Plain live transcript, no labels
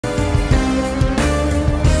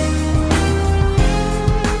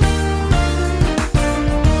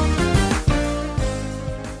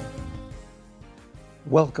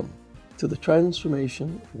Welcome to the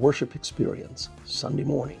Transformation Worship Experience Sunday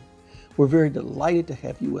morning. We're very delighted to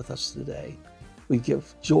have you with us today. We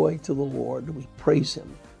give joy to the Lord. We praise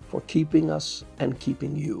Him for keeping us and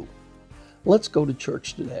keeping you. Let's go to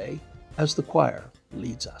church today as the choir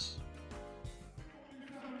leads us.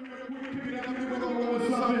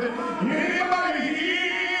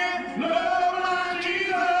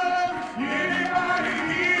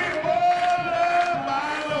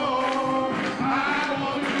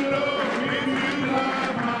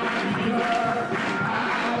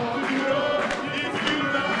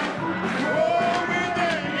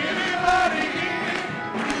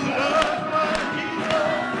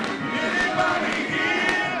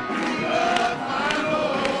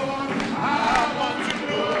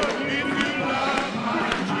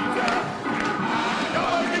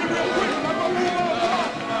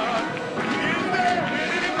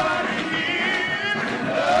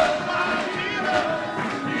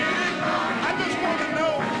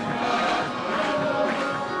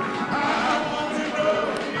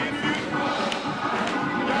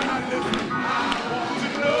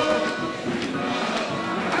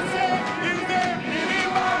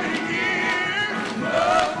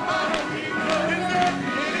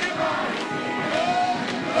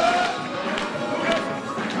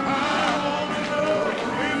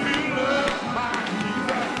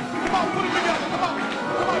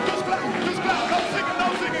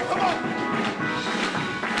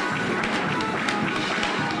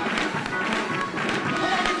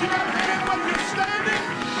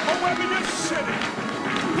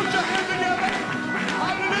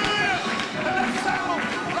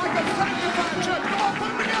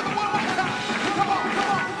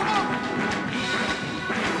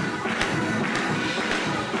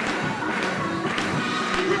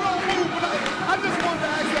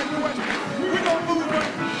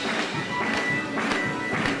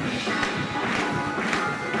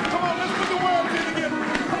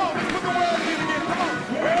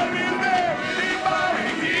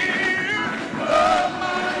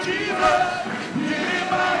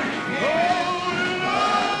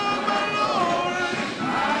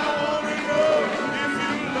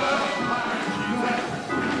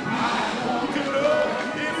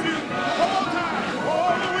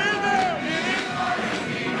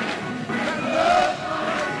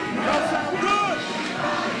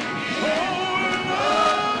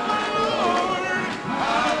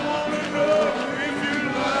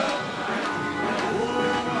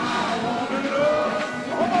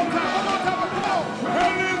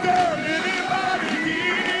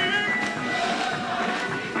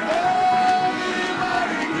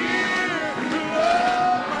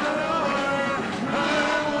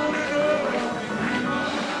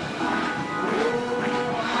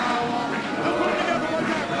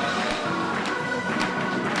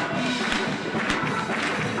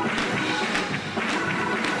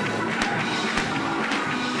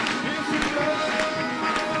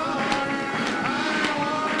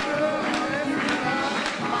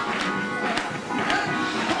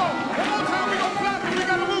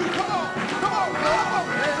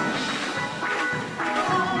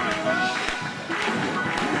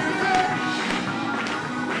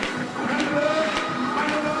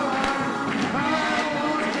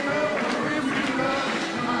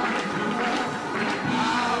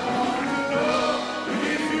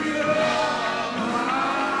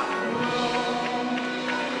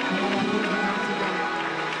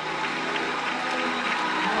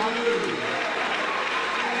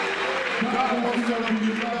 God wants to know that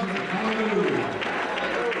you love Him. Hallelujah.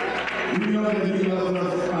 We know that He loves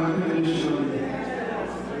us unconditionally.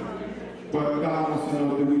 But God wants to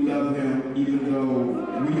know that we love Him even though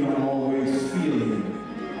we don't always feel Him.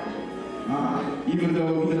 Even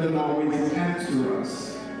though He doesn't always answer us.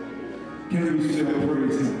 Can we still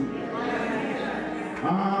praise Him?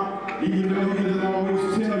 Even though He doesn't always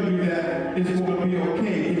tell you that it's going to be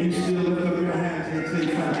okay, can you still lift up your hands and say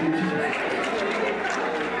thank you, Jesus?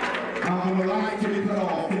 When the lights get cut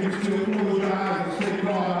off, can you still close your eyes and say,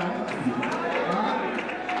 God, I love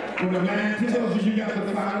you? When the man tells you you got to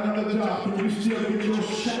find another job, can you still get your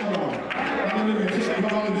shout on? Hallelujah. Say,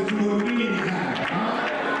 God is doing me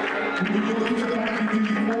anyhow. When you go to the bank and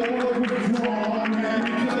you more withdrawn, man,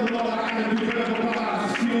 you tell the Lord, I can do better, but I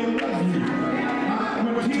still love you.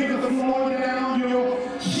 When tears are flowing down your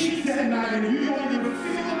cheeks at night and you don't even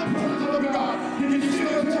feel the presence of God, can you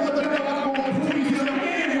still tell the devil, I'm going to praise Him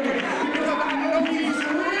anyway? Because I know He's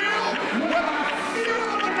real. Whether I feel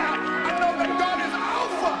Him or not, I know that God is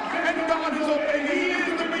Alpha and God is Omega. He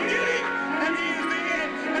is the beginning and He is the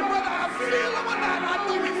end. And whether I feel Him or not, I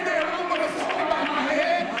know He's there. I'm going to hold my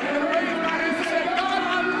head and raise my hands and say, God, I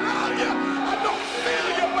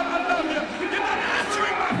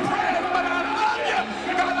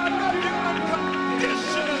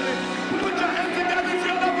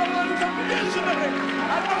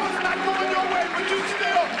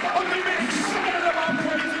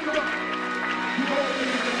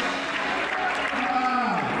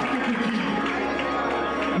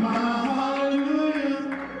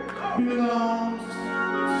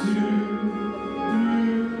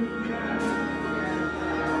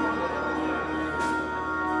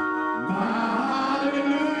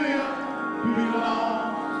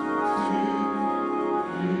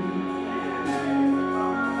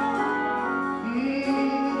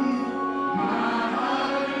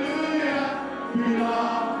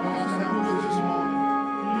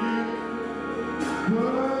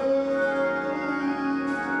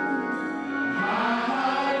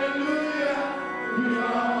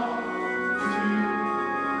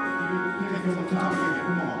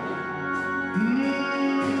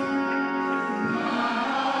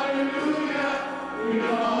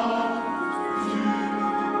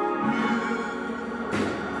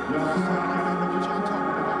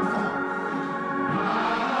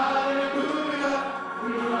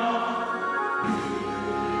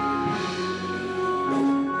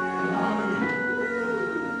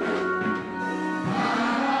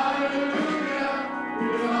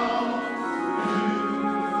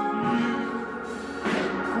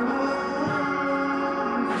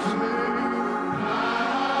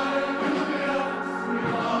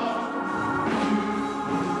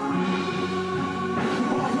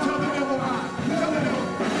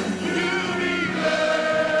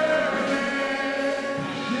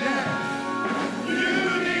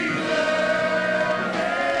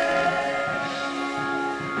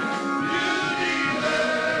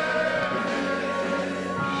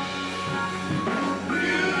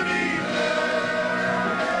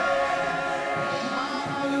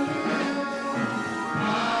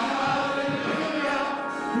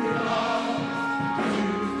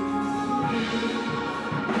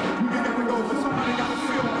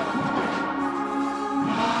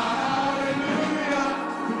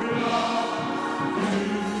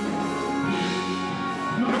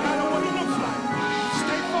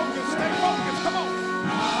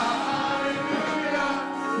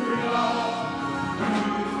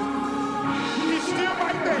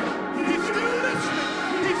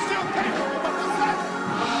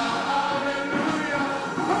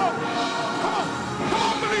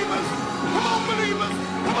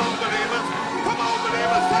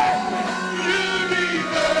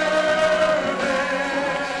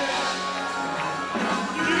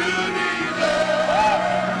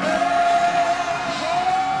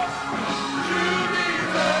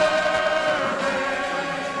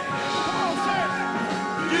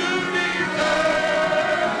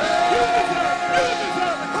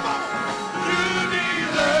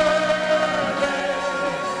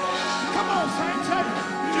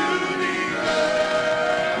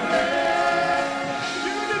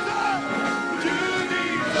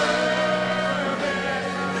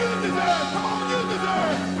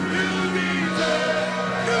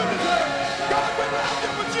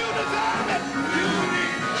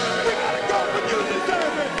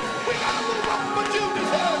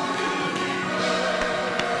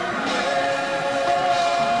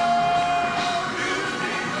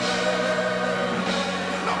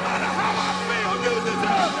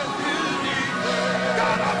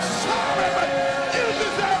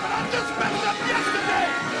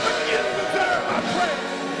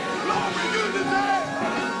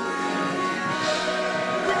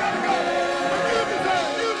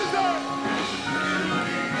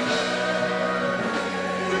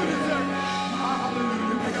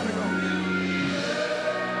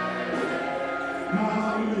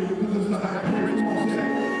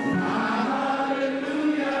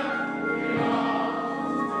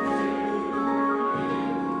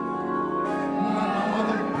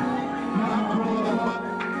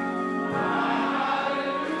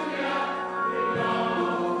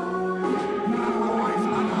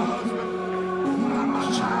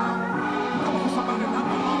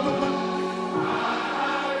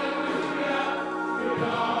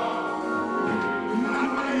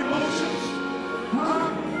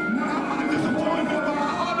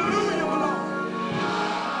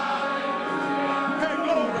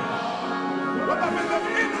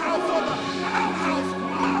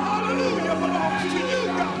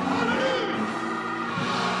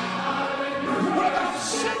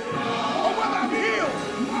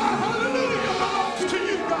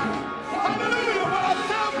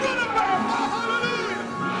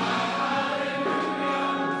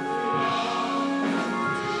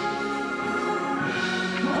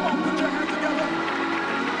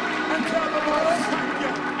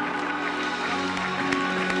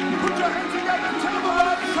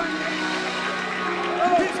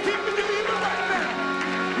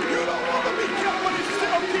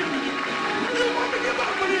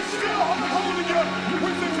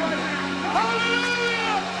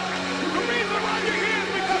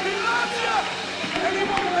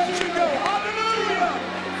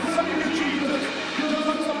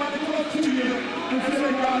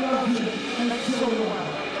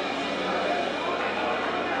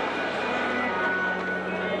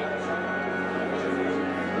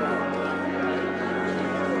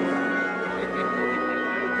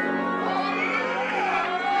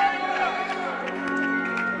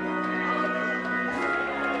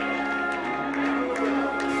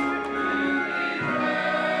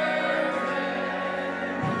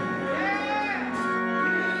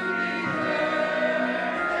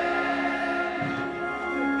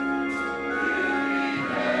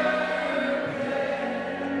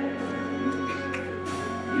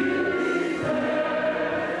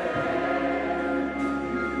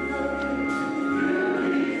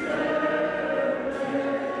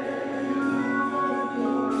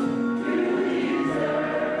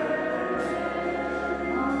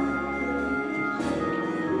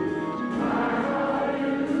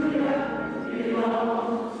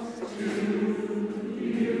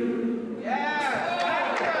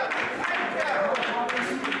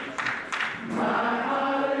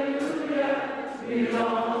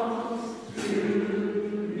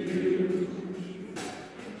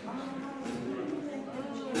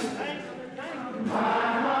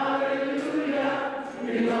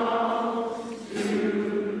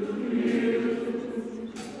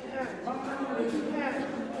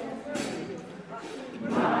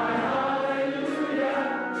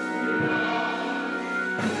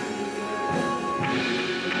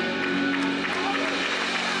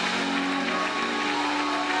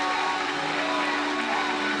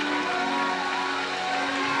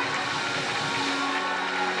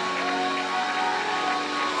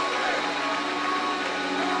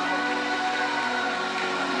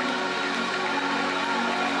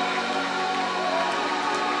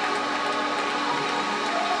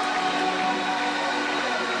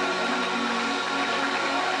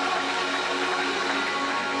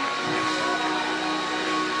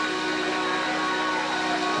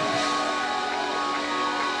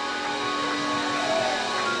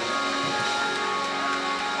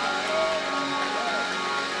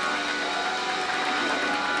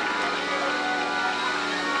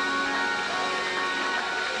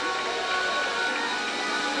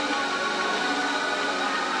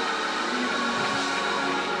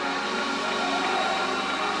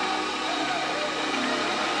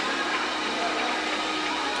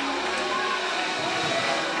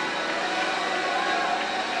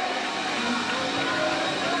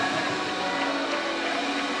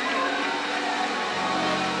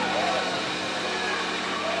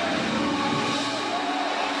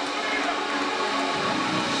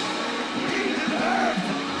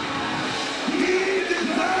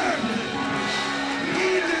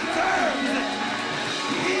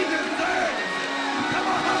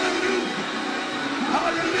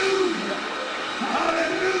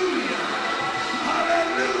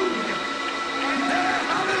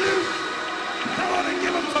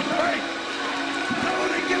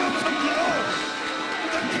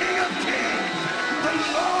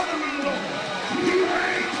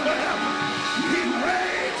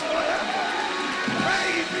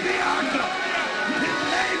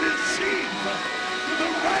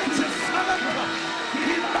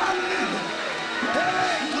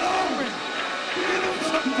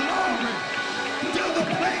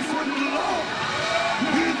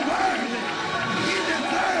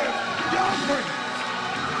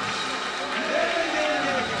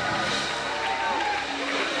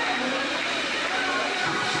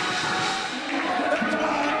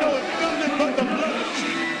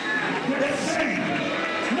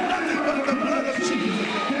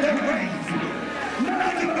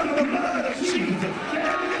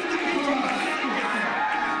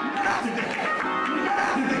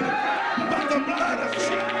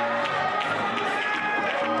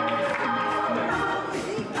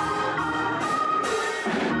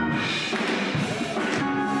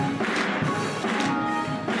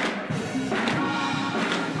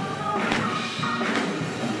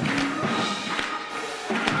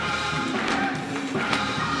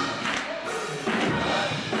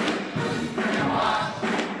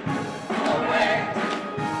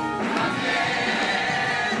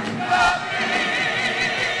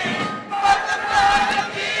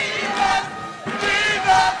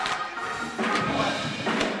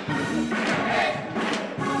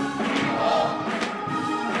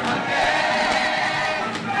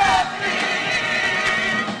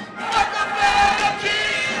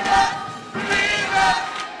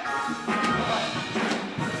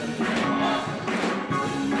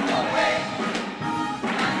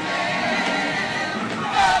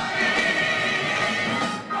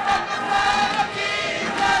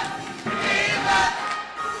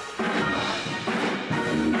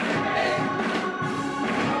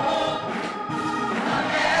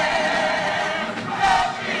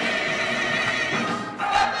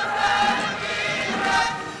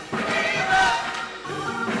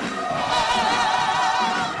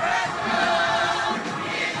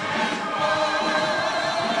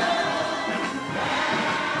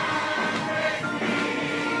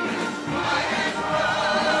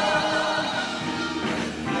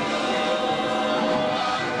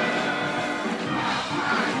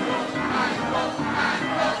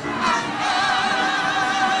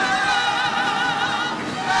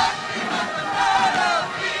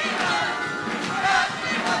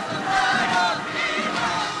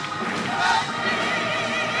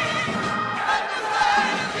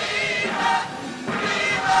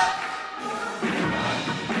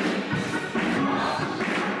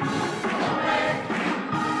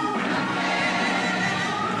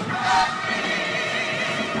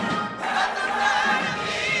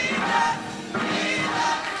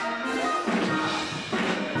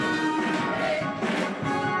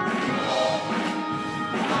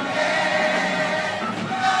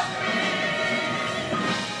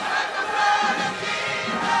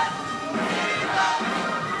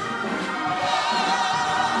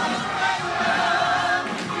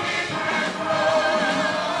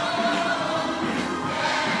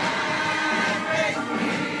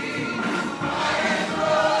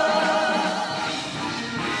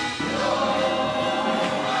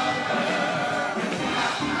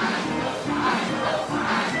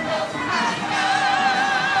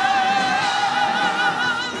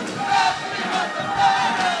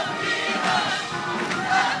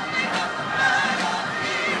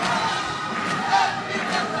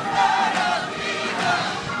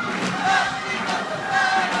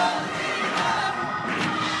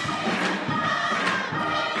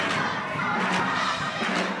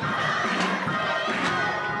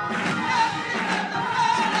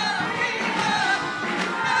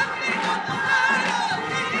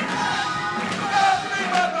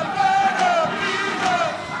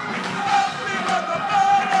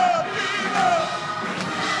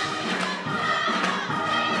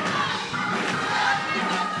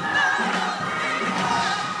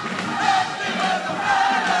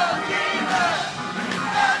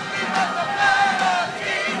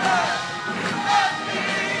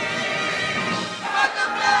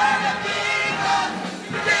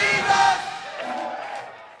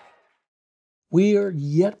We are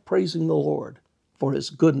yet praising the Lord for his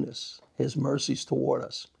goodness, his mercies toward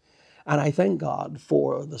us. And I thank God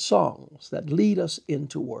for the songs that lead us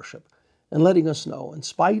into worship and letting us know, in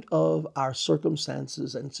spite of our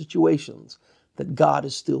circumstances and situations, that God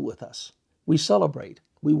is still with us. We celebrate,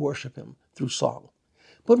 we worship him through song,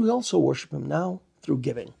 but we also worship him now through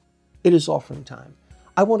giving. It is offering time.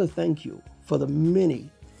 I want to thank you for the many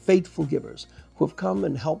faithful givers who have come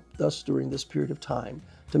and helped us during this period of time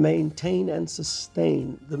to maintain and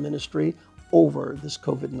sustain the ministry over this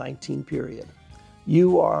COVID-19 period.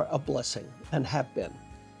 You are a blessing and have been.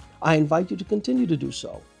 I invite you to continue to do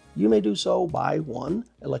so. You may do so by, one,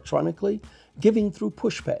 electronically, giving through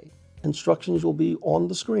PushPay. Instructions will be on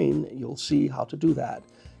the screen. You'll see how to do that.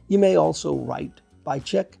 You may also write by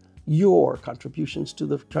check your contributions to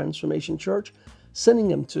the Transformation Church, sending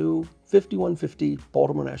them to 5150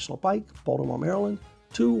 Baltimore National Pike, Baltimore, Maryland,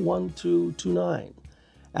 21229.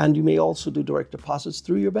 And you may also do direct deposits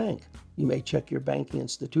through your bank. You may check your banking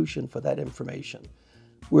institution for that information.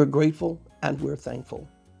 We're grateful and we're thankful.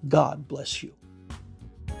 God bless you.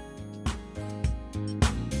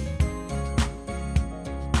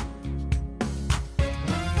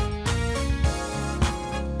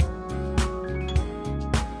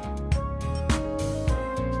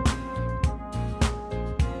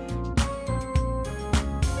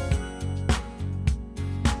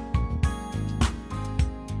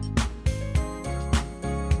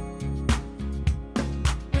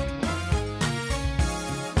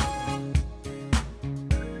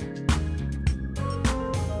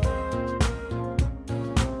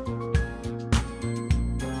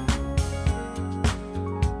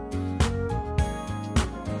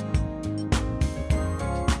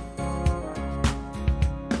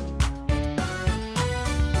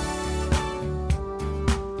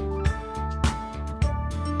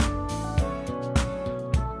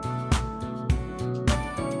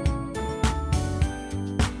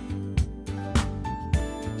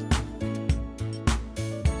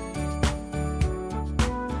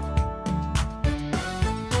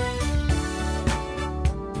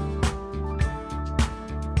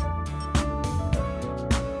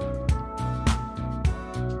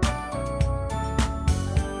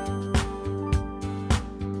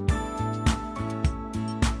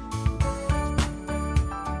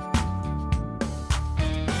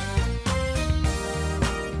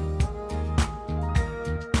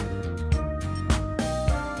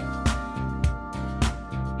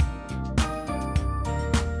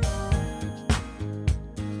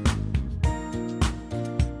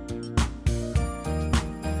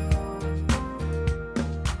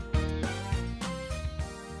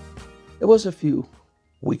 It was a few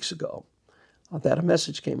weeks ago that a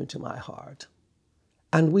message came into my heart,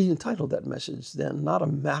 and we entitled that message then, Not a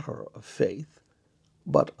Matter of Faith,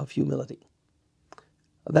 but of Humility.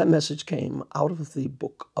 That message came out of the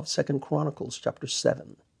book of 2 Chronicles, chapter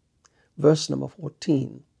 7, verse number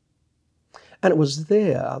 14. And it was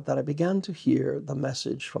there that I began to hear the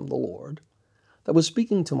message from the Lord that was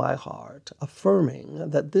speaking to my heart,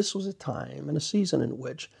 affirming that this was a time and a season in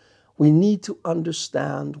which we need to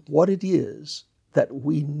understand what it is that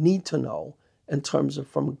we need to know in terms of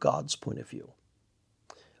from God's point of view.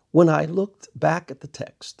 When I looked back at the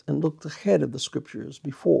text and looked ahead of the scriptures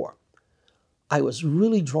before, I was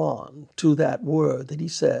really drawn to that word that he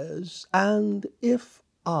says, and if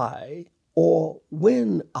I, or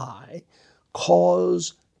when I,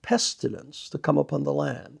 cause pestilence to come upon the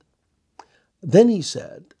land. Then he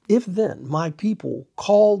said, if then my people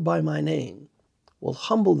called by my name will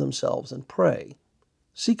humble themselves and pray,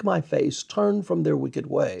 seek my face, turn from their wicked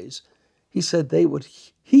ways, he said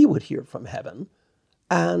he would hear from heaven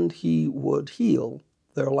and he would heal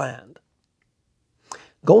their land.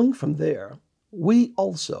 Going from there, we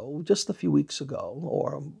also, just a few weeks ago,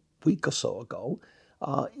 or a week or so ago,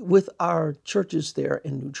 with our churches there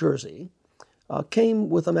in New Jersey, came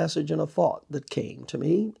with a message and a thought that came to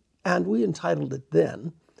me, and we entitled it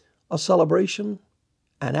then, A Celebration,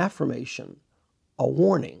 an Affirmation, a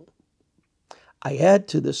Warning. I add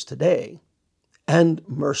to this today, and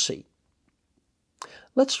mercy.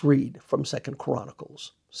 Let's read from 2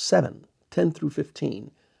 Chronicles 7, 10 through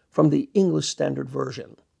 15, from the English Standard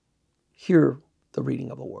Version. Hear the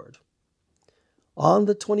reading of the word. On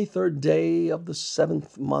the 23rd day of the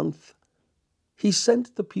 7th month, he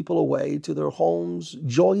sent the people away to their homes,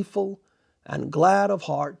 joyful and glad of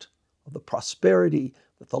heart of the prosperity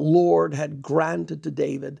that the Lord had granted to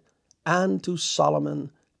David and to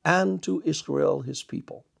Solomon and to Israel his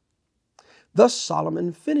people. Thus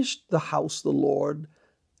Solomon finished the house of the Lord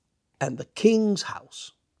and the king's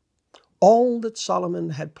house. All that Solomon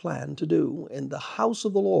had planned to do in the house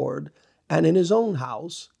of the Lord and in his own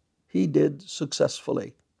house he did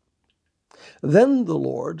successfully. Then the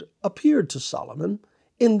Lord appeared to Solomon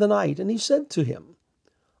in the night, and he said to him,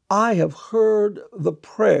 I have heard the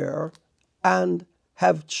prayer and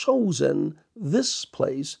have chosen this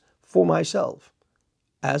place for myself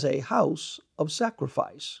as a house of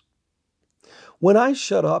sacrifice. When I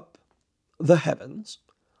shut up the heavens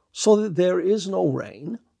so that there is no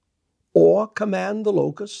rain, or command the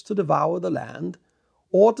locusts to devour the land,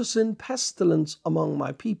 or to send pestilence among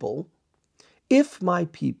my people, if my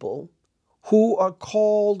people who are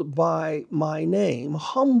called by my name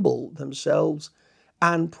humble themselves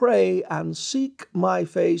and pray and seek my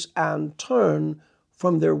face and turn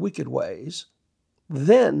from their wicked ways,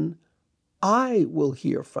 then I will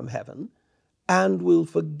hear from heaven and will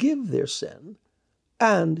forgive their sin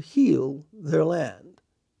and heal their land.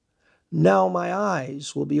 Now my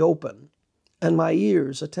eyes will be open and my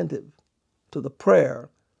ears attentive to the prayer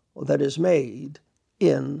that is made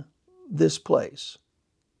in this place.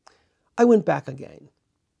 I went back again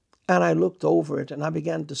and I looked over it and I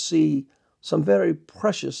began to see some very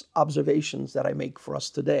precious observations that I make for us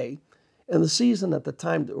today in the season at the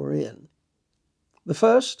time that we're in. The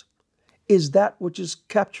first is that which is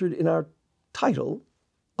captured in our title,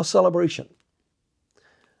 a celebration.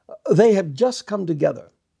 They have just come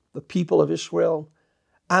together, the people of Israel,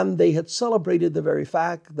 and they had celebrated the very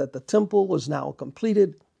fact that the temple was now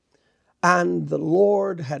completed, and the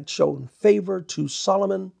Lord had shown favor to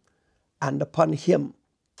Solomon and upon him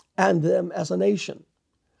and them as a nation.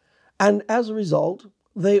 And as a result,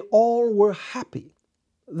 they all were happy.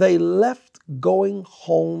 They left going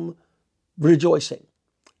home rejoicing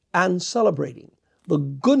and celebrating the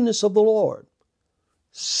goodness of the Lord.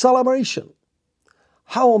 Celebration.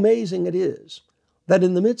 How amazing it is that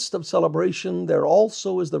in the midst of celebration, there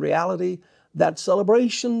also is the reality that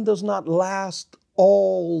celebration does not last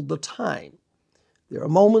all the time. There are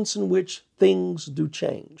moments in which things do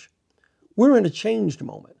change. We're in a changed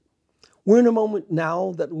moment. We're in a moment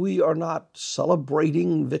now that we are not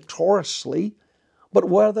celebrating victoriously, but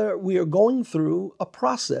whether we are going through a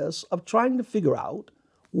process of trying to figure out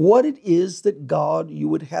what it is that God, you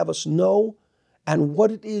would have us know and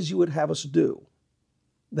what it is you would have us do.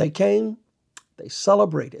 They came, they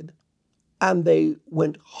celebrated, and they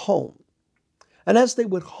went home. And as they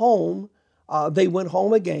went home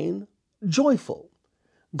again joyful,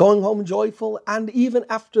 going home joyful, and even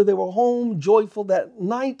after they were home joyful that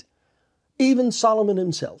night, even Solomon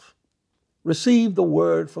himself received the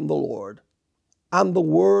word from the Lord. And the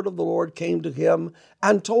word of the Lord came to him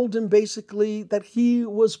and told him basically that he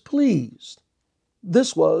was pleased.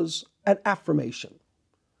 This was an affirmation,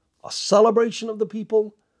 a celebration of the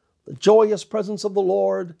people, the joyous presence of the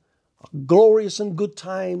Lord, a glorious and good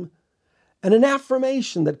time, and an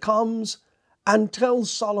affirmation that comes and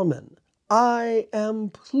tells Solomon, I am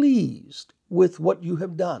pleased with what you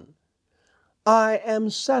have done. I am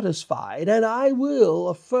satisfied, and I will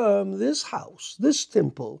affirm this house, this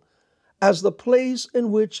temple, as the place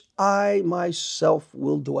in which I myself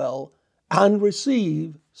will dwell and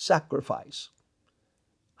receive sacrifice.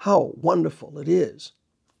 How wonderful it is.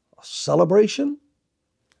 A celebration,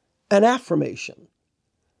 an affirmation.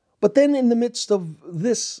 But then in the midst of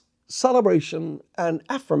this celebration and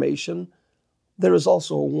affirmation, there is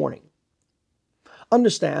also a warning.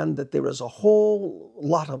 Understand that there is a whole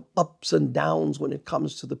lot of ups and downs when it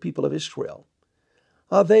comes to the people of Israel.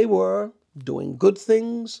 They were doing good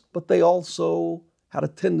things, but they also had a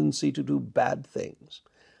tendency to do bad things.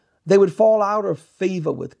 They would fall out of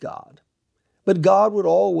favor with God, but God would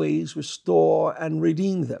always restore and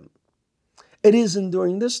redeem them. It is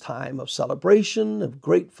during this time of celebration, of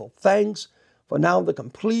grateful thanks for now the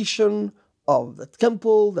completion of the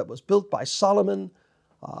temple that was built by Solomon,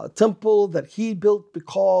 a temple that he built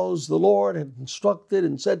because the Lord had instructed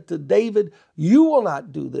and said to David, you will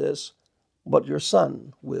not do this, but your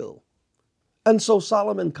son will. And so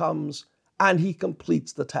Solomon comes and he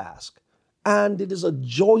completes the task. And it is a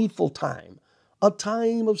joyful time, a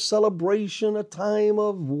time of celebration, a time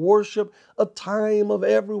of worship, a time of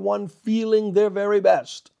everyone feeling their very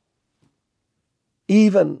best.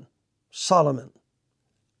 Even Solomon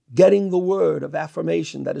getting the word of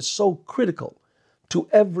affirmation that is so critical to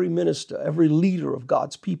every minister, every leader of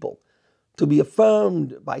God's people, to be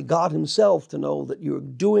affirmed by God himself to know that you're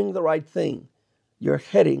doing the right thing, you're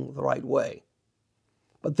heading the right way.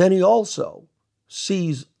 But then he also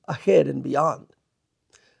sees ahead and beyond.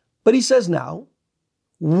 But he says now,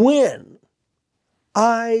 when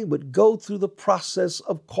I would go through the process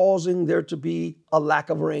of causing there to be a lack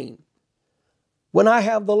of rain, when I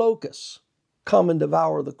have the locusts come and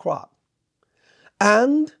devour the crop,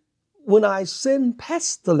 and when I send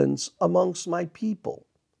pestilence amongst my people.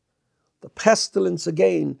 The pestilence,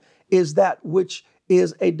 again, is that which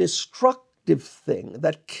is a destructive thing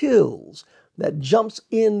that kills, that jumps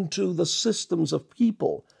into the systems of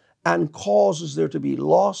people and causes there to be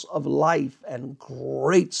loss of life and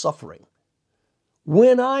great suffering.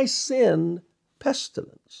 When I send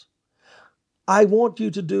pestilence, I want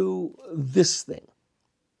you to do this thing.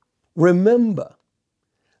 Remember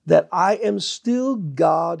that I am still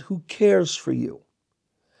God who cares for you.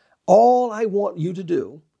 All I want you to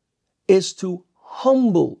do is to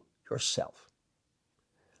humble yourself.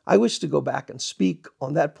 I wish to go back and speak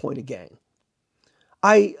on that point again.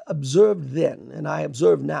 I observed then, and I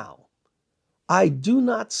observe now, I do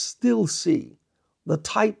not still see the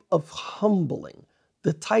type of humbling,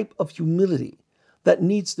 the type of humility that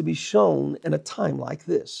needs to be shown in a time like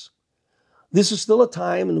this. This is still a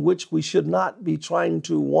time in which we should not be trying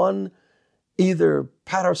to, one, either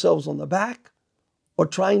pat ourselves on the back or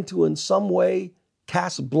trying to in some way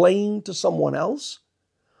cast blame to someone else,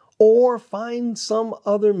 or find some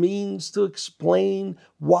other means to explain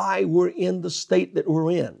why we're in the state that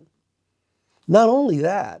we're in. Not only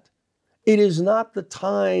that, it is not the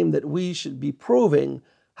time that we should be proving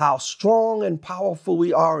how strong and powerful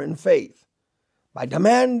we are in faith by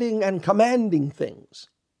demanding and commanding things.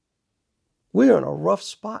 We are in a rough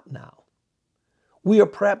spot now. We are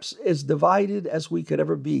perhaps as divided as we could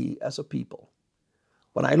ever be as a people.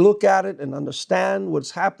 When I look at it and understand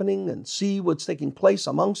what's happening and see what's taking place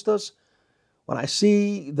amongst us, when I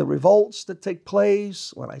see the revolts that take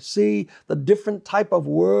place, when I see the different type of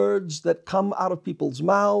words that come out of people's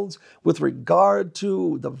mouths with regard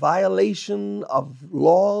to the violation of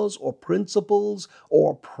laws or principles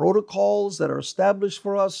or protocols that are established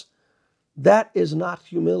for us, that is not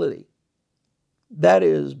humility. That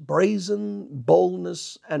is brazen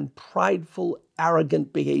boldness and prideful,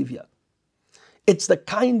 arrogant behavior. It's the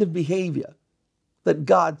kind of behavior that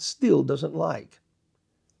God still doesn't like.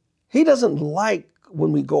 He doesn't like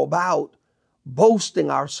when we go about boasting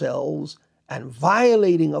ourselves and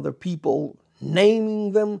violating other people,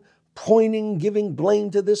 naming them, pointing, giving blame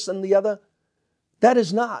to this and the other. That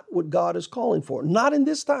is not what God is calling for, not in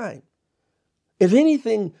this time. If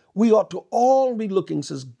anything, we ought to all be looking,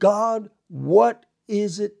 says, God, what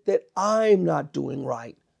is it that I'm not doing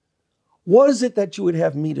right? What is it that you would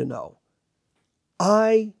have me to know?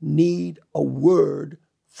 I need a word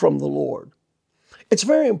from the Lord. It's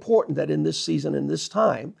very important that in this season, in this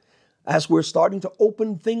time, as we're starting to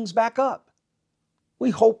open things back up,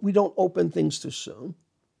 we hope we don't open things too soon.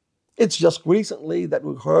 It's just recently that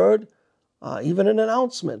we heard even an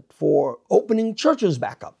announcement for opening churches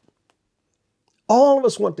back up. All of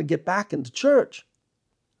us want to get back into church,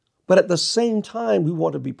 but at the same time, we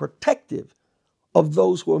want to be protective of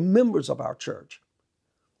those who are members of our church.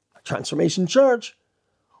 Transformation Church,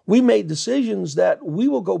 we made decisions that we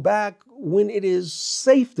will go back when it is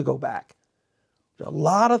safe to go back. There are a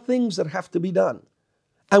lot of things that have to be done.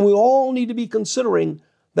 And we all need to be considering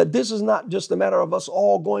that this is not just a matter of us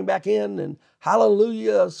all going back in and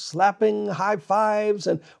hallelujah, slapping high fives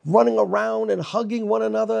and running around and hugging one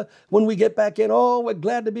another when we get back in. Oh, we're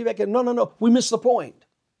glad to be back in. No. We missed the point.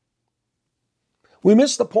 We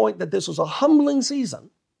missed the point that this was a humbling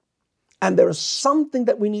season. And there is something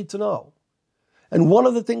that we need to know. And one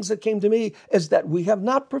of the things that came to me is that we have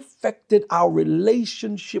not perfected our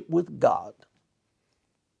relationship with God.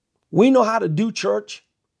 We know how to do church.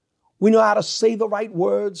 We know how to say the right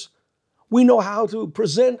words. We know how to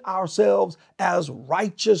present ourselves as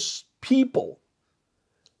righteous people.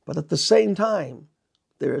 But at the same time,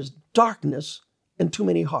 there is darkness in too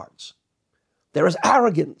many hearts. There is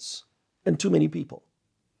arrogance in too many people.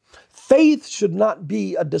 Faith should not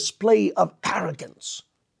be a display of arrogance.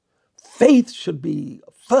 Faith should be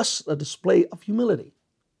first a display of humility.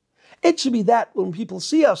 It should be that when people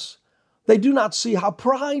see us, they do not see how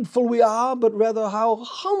prideful we are, but rather how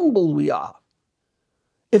humble we are.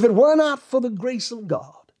 If it were not for the grace of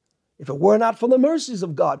God, if it were not for the mercies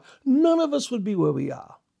of God, none of us would be where we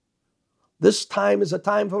are. This time is a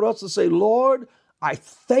time for us to say, Lord, I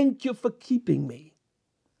thank you for keeping me.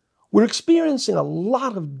 We're experiencing a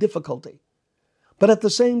lot of difficulty, but at the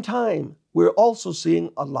same time, we're also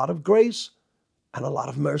seeing a lot of grace and a lot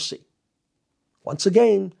of mercy. Once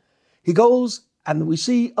again, he goes and we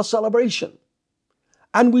see a celebration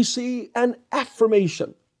and we see an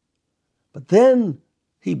affirmation, but then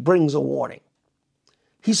he brings a warning.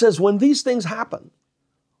 He says, when these things happen,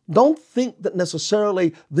 don't think that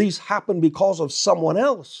necessarily these happen because of someone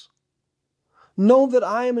else. Know that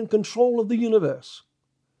I am in control of the universe.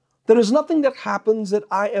 There is nothing that happens that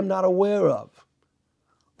I am not aware of.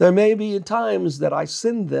 There may be times that I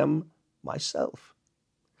send them myself.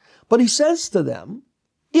 But he says to them,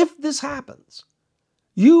 if this happens,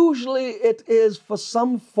 usually it is for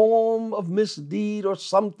some form of misdeed or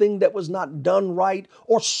something that was not done right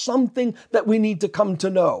or something that we need to come to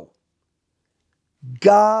know.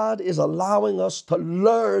 God is allowing us to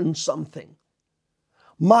learn something.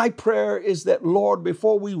 My prayer is that, Lord,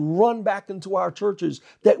 before we run back into our churches,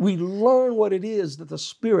 that we learn what it is that the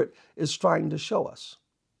Spirit is trying to show us,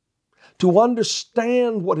 to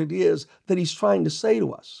understand what it is that he's trying to say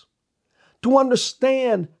to us, to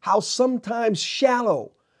understand how sometimes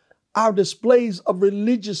shallow our displays of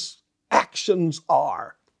religious actions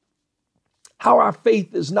are, how our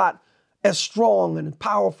faith is not as strong and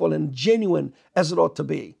powerful and genuine as it ought to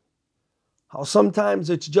be, how sometimes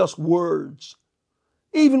it's just words.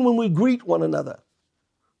 Even when we greet one another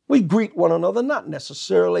not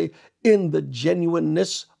necessarily in the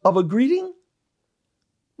genuineness of a greeting,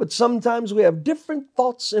 but sometimes we have different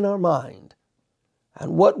thoughts in our mind,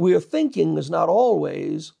 and what we're thinking is not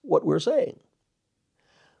always what we're saying.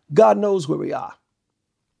 God knows where we are,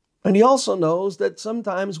 and he also knows that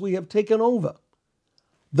sometimes we have taken over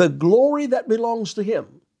the glory that belongs to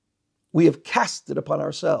him. We have cast it upon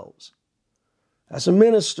ourselves. As a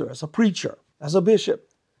minister, as a preacher, as a bishop,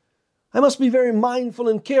 I must be very mindful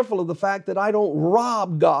and careful of the fact that I don't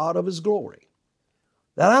rob God of his glory,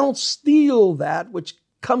 that I don't steal that which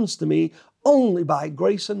comes to me only by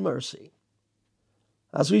grace and mercy.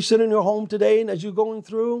 As we sit in your home today and as you're going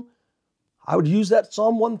through, I would use that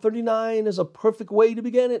Psalm 139 as a perfect way to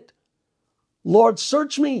begin it. Lord,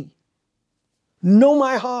 search me, know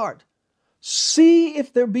my heart, see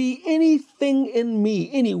if there be anything in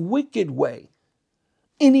me, any wicked way,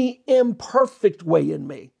 any imperfect way in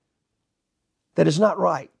me that is not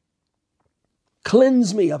right.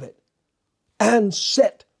 Cleanse me of it and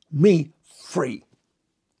set me free.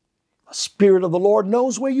 The Spirit of the Lord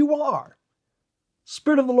knows where you are.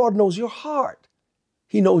 Spirit of the Lord knows your heart.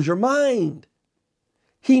 He knows your mind.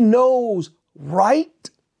 He knows right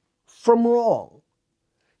from wrong.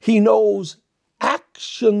 He knows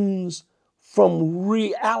actions from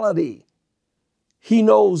reality. He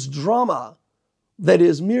knows drama that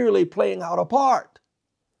is merely playing out a part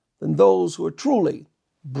than those who are truly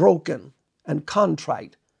broken and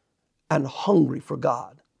contrite and hungry for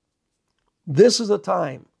God. This is a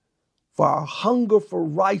time for our hunger for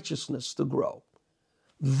righteousness to grow.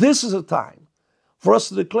 This is a time for us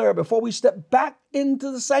to declare before we step back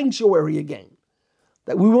into the sanctuary again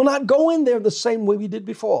that we will not go in there the same way we did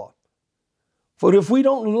before. For if we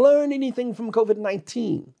don't learn anything from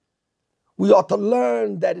COVID-19, we ought to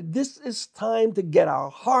learn that this is time to get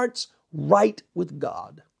our hearts right with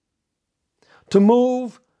God. To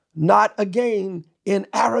move not again in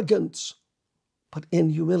arrogance, but in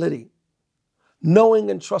humility, knowing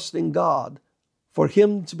and trusting God for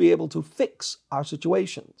him to be able to fix our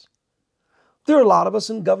situations. There are a lot of us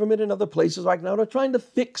in government and other places right now that are trying to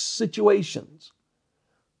fix situations,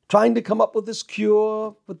 trying to come up with this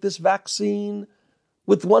cure, with this vaccine,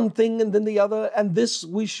 with one thing and then the other, and this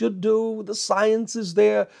we should do. The science is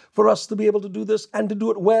there for us to be able to do this and to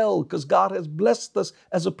do it well, because God has blessed us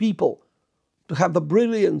as a people to have the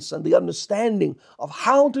brilliance and the understanding of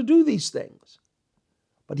how to do these things.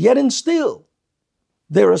 But yet and still,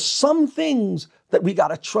 there are some things that we got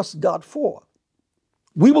to trust God for.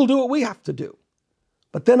 We will do what we have to do,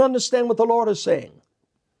 but then understand what the Lord is saying.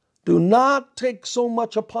 Do not take so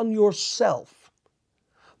much upon yourself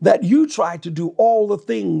that you try to do all the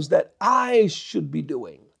things that I should be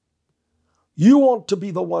doing. You want to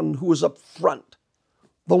be the one who is up front,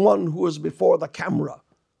 the one who is before the camera,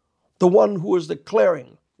 the one who is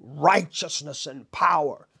declaring righteousness and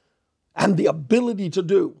power and the ability to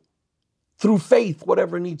do through faith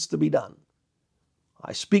whatever needs to be done.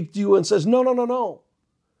 I speak to you and says, no.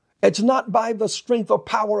 It's not by the strength or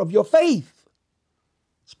power of your faith.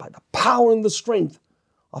 It's by the power and the strength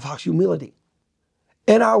of our humility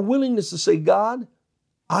and our willingness to say, God,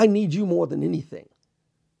 I need you more than anything.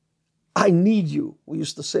 I need you. We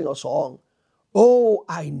used to sing a song, oh,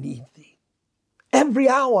 I need thee. Every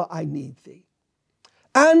hour I need thee.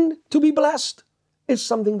 And to be blessed is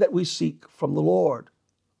something that we seek from the Lord.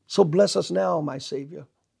 So bless us now, my Savior,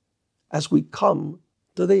 as we come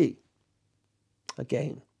to thee.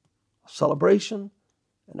 Again, a celebration,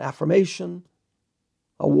 an affirmation,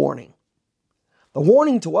 a warning. The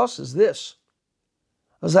warning to us is this,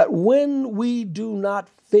 is that when we do not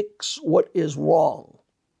fix what is wrong,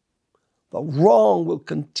 the wrong will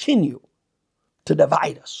continue to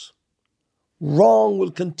divide us. Wrong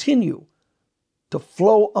will continue to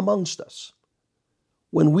flow amongst us.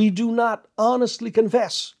 When we do not honestly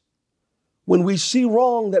confess when we see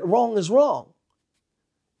wrong, that wrong is wrong,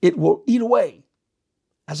 it will eat away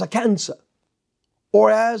as a cancer or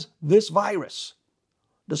as this virus,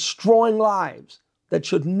 destroying lives that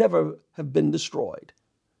should never have been destroyed.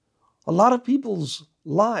 A lot of people's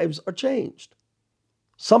lives are changed.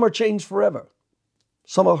 Some are changed forever.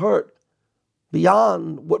 Some are hurt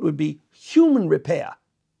beyond what would be human repair.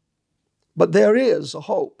 But there is a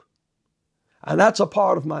hope. And that's a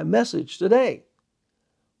part of my message today.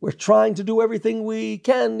 We're trying to do everything we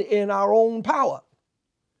can in our own power.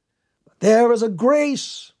 But there is a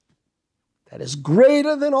grace that is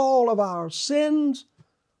greater than all of our sins.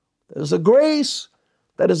 There's a grace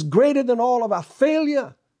that is greater than all of our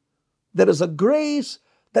failure. There is a grace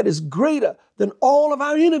that is greater than all of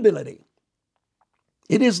our inability.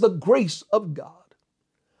 It is the grace of God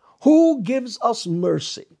who gives us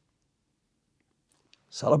mercy.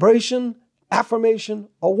 Celebration, affirmation,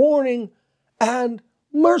 a warning, and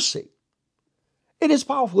mercy. It is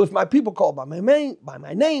powerful if my people called by my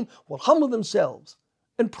name will humble themselves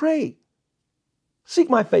and pray. Seek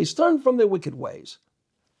my face, turn from their wicked ways.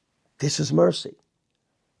 This is mercy.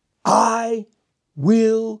 I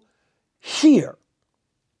will hear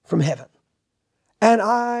from heaven, and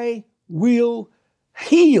I will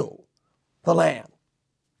heal the land.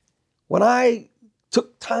 When I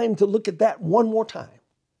took time to look at that one more time,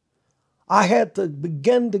 I had to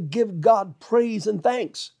begin to give God praise and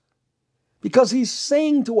thanks because he's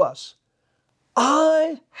saying to us,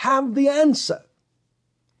 I have the answer.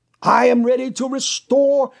 I am ready to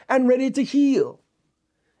restore and ready to heal.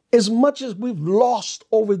 As much as we've lost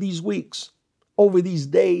over these weeks, over these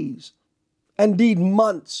days, indeed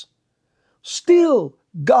months, still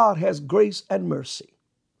God has grace and mercy.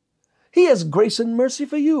 He has grace and mercy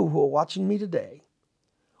for you who are watching me today,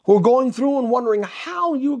 who are going through and wondering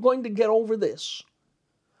how you're going to get over this.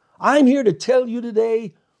 I'm here to tell you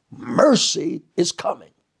today, mercy is coming.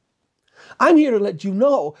 I'm here to let you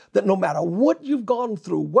know that no matter what you've gone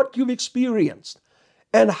through, what you've experienced,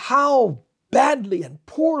 and how badly and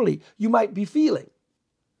poorly you might be feeling,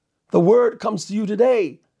 the word comes to you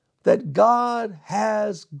today that God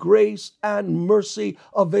has grace and mercy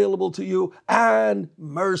available to you, and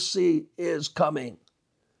mercy is coming.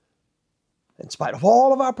 In spite of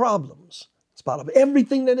all of our problems, in spite of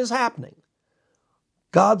everything that is happening,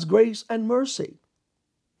 God's grace and mercy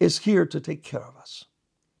is here to take care of us.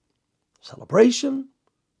 Celebration,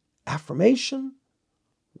 affirmation,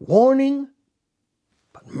 warning,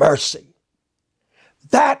 but mercy.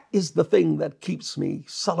 That is the thing that keeps me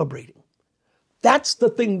celebrating. That's the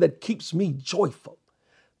thing that keeps me joyful.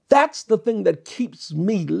 That's the thing that keeps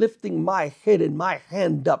me lifting my head and my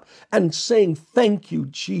hand up and saying, thank you,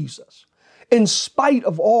 Jesus. In spite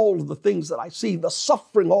of all of the things that I see, the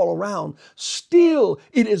suffering all around, still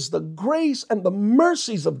it is the grace and the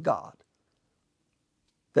mercies of God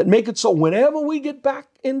that make it so whenever we get back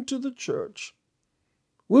into the church,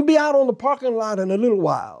 we'll be out on the parking lot in a little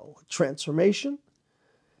while, transformation.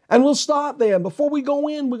 And we'll start there. And before we go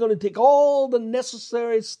in, we're going to take all the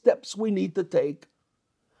necessary steps we need to take.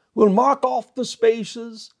 We'll mark off the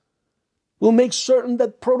spaces. We'll make certain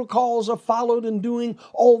that protocols are followed and doing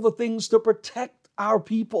all the things to protect our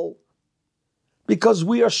people. Because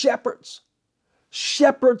we are shepherds.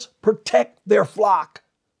 Shepherds protect their flock.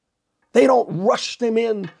 They don't rush them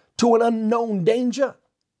in to an unknown danger.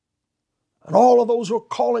 And all of those who are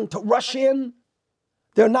calling to rush in,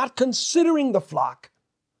 they're not considering the flock.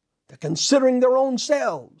 They're considering their own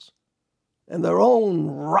selves and their own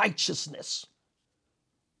righteousness,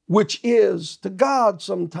 which is to God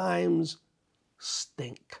sometimes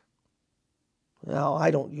stink. Now, I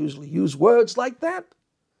don't usually use words like that,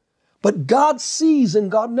 but God sees and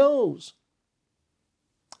God knows.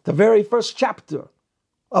 The very first chapter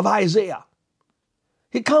of Isaiah,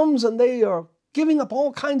 he comes and they are giving up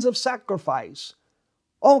all kinds of sacrifice,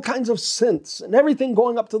 all kinds of scents and everything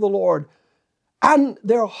going up to the Lord. And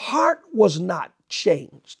their heart was not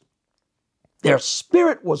changed. Their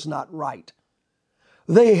spirit was not right.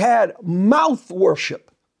 They had mouth worship,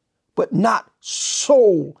 but not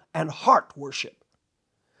soul and heart worship.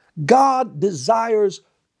 God desires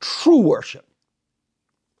true worship.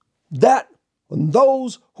 That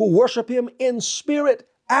those who worship him in spirit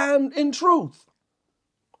and in truth.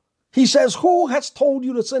 He says, who has told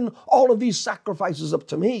you to send all of these sacrifices up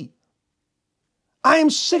to me? I am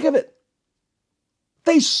sick of it.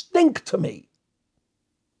 They stink to me.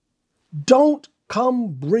 Don't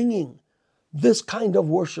come bringing this kind of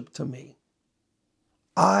worship to me.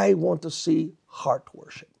 I want to see heart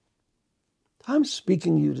worship. I'm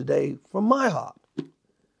speaking to you today from my heart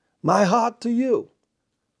to you,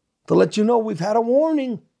 to let you know we've had a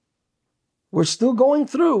warning. We're still going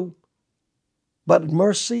through, but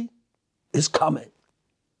mercy is coming.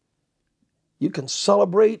 You can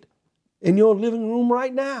celebrate in your living room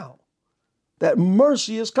right now that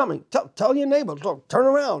mercy is coming. Tell your neighbor, turn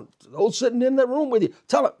around, those sitting in that room with you,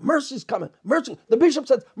 tell them mercy's coming. Mercy. The bishop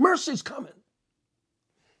said, mercy's coming.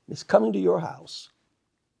 It's coming to your house,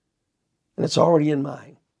 and it's already in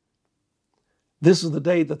mine. This is the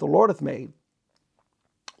day that the Lord hath made.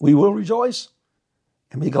 We will rejoice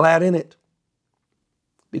and be glad in it,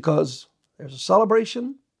 because there's a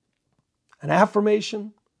celebration, an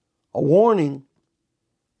affirmation, a warning,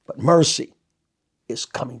 but mercy is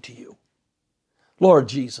coming to you. Lord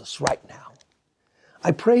Jesus, right now,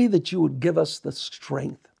 I pray that you would give us the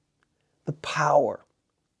strength, the power,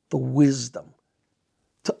 the wisdom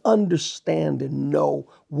to understand and know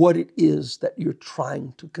what it is that you're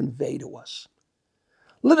trying to convey to us.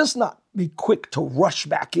 Let us not be quick to rush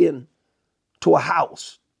back in to a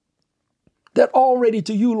house that already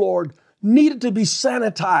to you, Lord, needed to be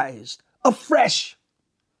sanitized afresh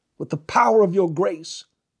with the power of your grace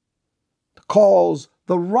to cause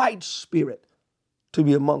the right spirit to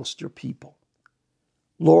be amongst your people.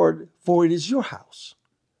 Lord, for it is your house.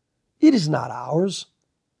 It is not ours,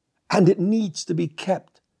 and it needs to be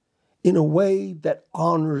kept in a way that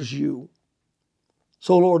honors you.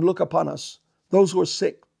 So, Lord, look upon us, those who are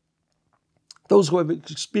sick, those who have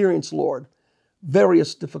experienced, Lord,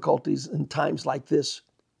 various difficulties in times like this.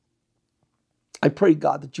 I pray,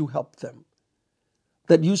 God, that you help them,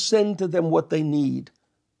 that you send to them what they need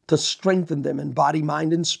to strengthen them in body,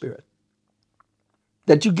 mind, and spirit,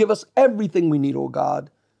 that you give us everything we need, oh God,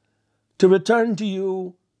 to return to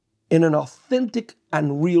you in an authentic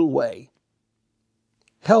and real way.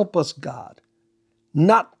 Help us, God,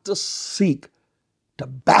 not to seek to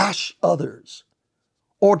bash others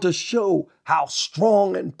or to show how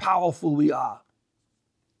strong and powerful we are.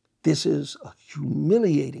 This is a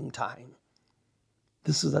humiliating time.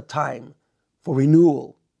 This is a time for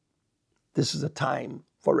renewal. This is a time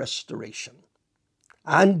for restoration.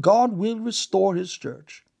 And God will restore his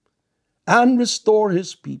church and restore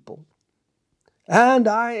his people. And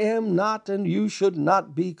I am not, and you should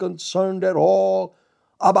not be concerned at all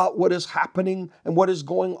about what is happening and what is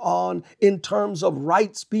going on in terms of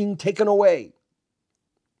rights being taken away.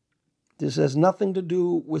 This has nothing to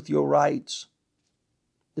do with your rights.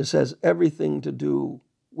 This has everything to do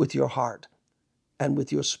with your heart and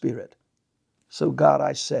with your spirit. So God,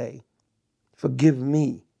 I say, forgive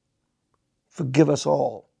me, forgive us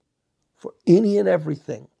all for any and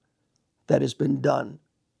everything that has been done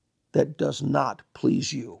that does not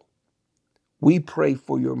please you. We pray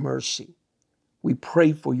for your mercy. We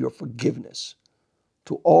pray for your forgiveness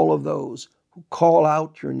to all of those who call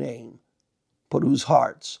out your name, but whose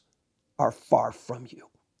hearts are far from you.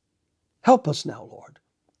 Help us now, Lord,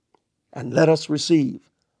 and let us receive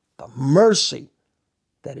the mercy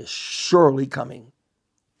that is surely coming.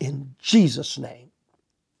 In Jesus' name,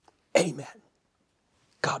 amen.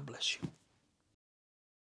 God bless you.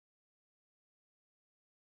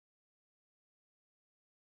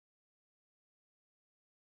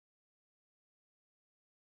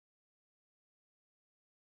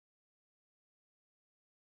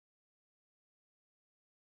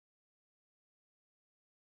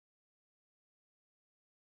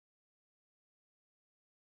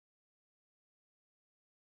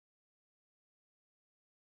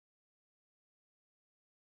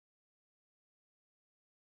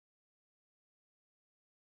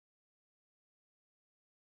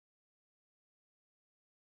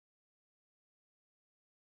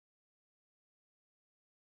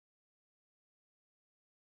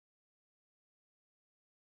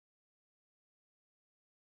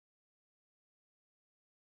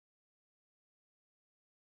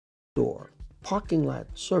 Door parking lot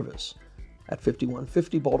service at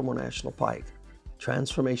 5150 Baltimore National Pike,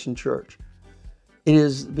 Transformation Church. It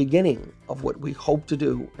is the beginning of what we hope to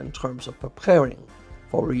do in terms of preparing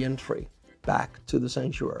for re-entry back to the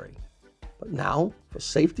sanctuary. But now, for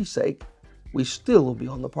safety's sake, we still will be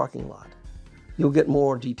on the parking lot. You'll get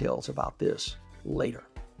more details about this later.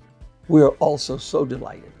 We are also so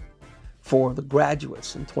delighted for the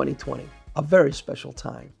graduates in 2020, a very special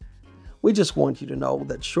time. We just want you to know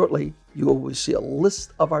that shortly you will see a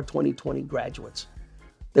list of our 2020 graduates.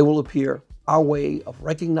 They will appear, our way of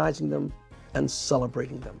recognizing them and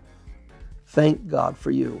celebrating them. Thank God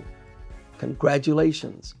for you.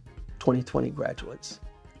 Congratulations, 2020 graduates.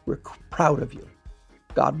 We're proud of you.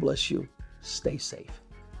 God bless you. Stay safe.